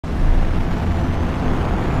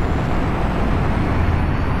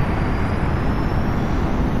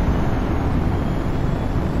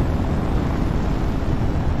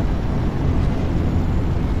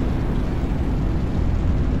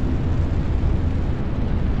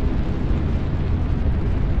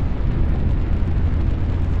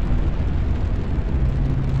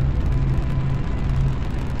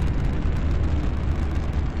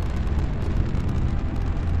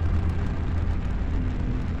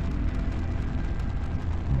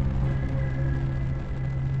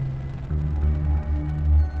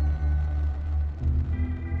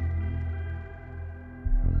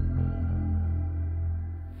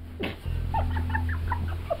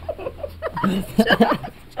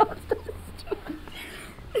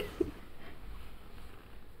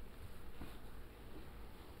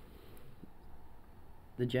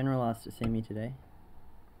The general asked to see me today.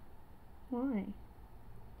 Why?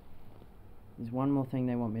 There's one more thing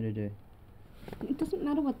they want me to do. It doesn't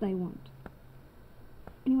matter what they want.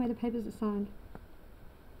 Anyway, the papers are signed.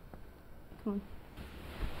 Come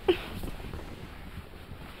on.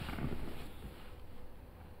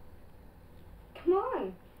 Come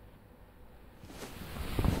on!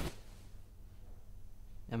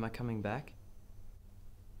 Am I coming back?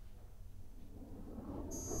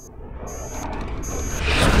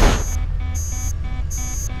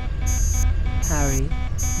 Harry,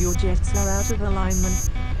 your jets are out of alignment.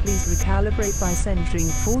 Please recalibrate by centering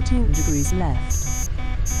 14 degrees left.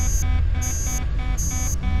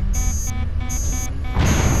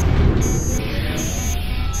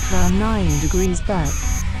 Now 9 degrees back.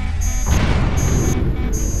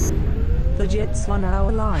 The jets are now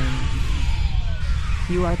aligned.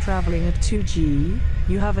 You are traveling at 2G.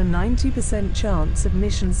 You have a 90% chance of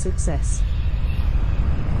mission success.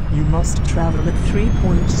 You must travel at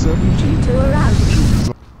 3.7G to around.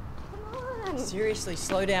 Come on! Seriously,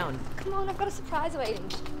 slow down. Come on, I've got a surprise waiting.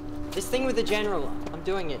 This thing with the general, I'm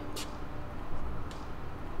doing it.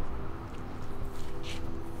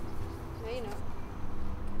 No, you're not.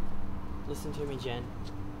 Listen to me, Jen.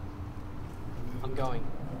 I'm going.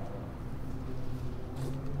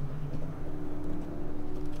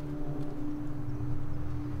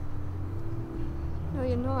 No,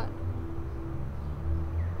 you're not.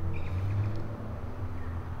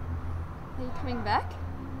 Are you coming back?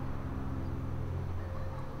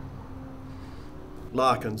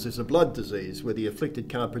 Larkin's is a blood disease where the afflicted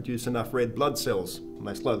can't produce enough red blood cells and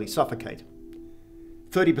they slowly suffocate.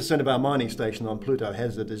 30% of our mining station on Pluto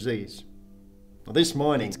has the disease. Now this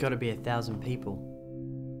mining... It's got to be 1,000 people.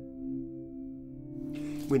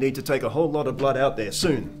 We need to take a whole lot of blood out there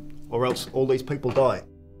soon, or else all these people die.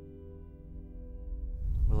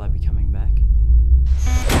 Will I be coming back?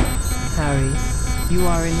 Harry, you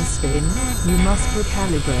are in a spin. You must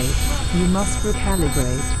recalibrate. You must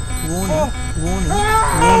recalibrate. Warning, warning,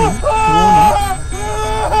 warning, warning.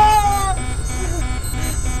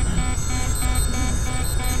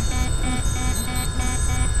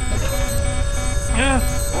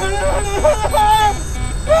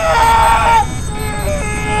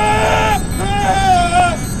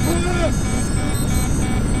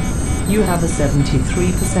 You have a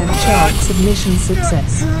 73% chance of mission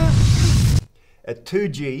success. At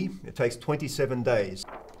 2G, it takes 27 days.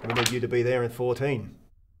 We need you to be there in 14.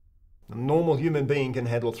 A normal human being can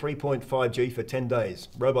handle 3.5G for 10 days.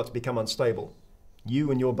 Robots become unstable.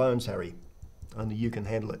 You and your bones, Harry. Only you can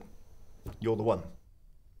handle it. You're the one.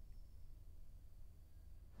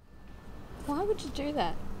 Why would you do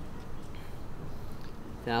that?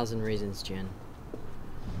 1,000 reasons, Jen.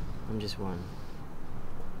 I'm just one.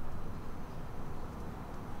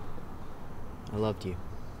 I loved you.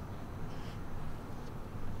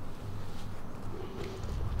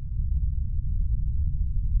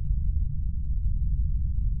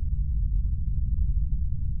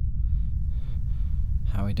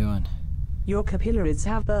 How are we doing? Your capillaries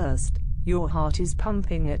have burst. Your heart is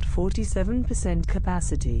pumping at 47%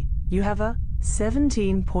 capacity. You have a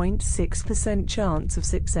 17.6% chance of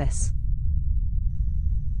success.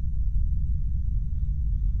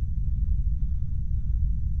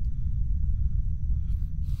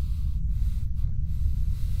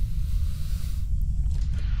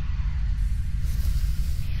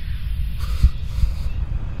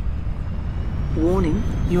 Warning,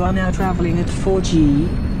 you are now traveling at 4G.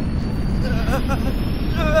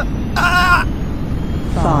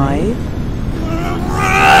 5.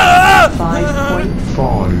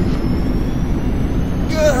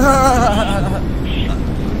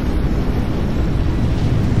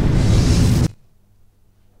 5.5.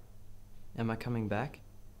 Am I coming back?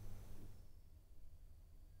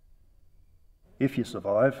 If you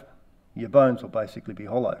survive, your bones will basically be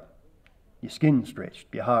hollow, your skin stretched,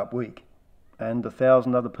 your heart weak, and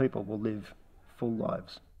 1,000 other people will live full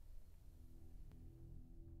lives.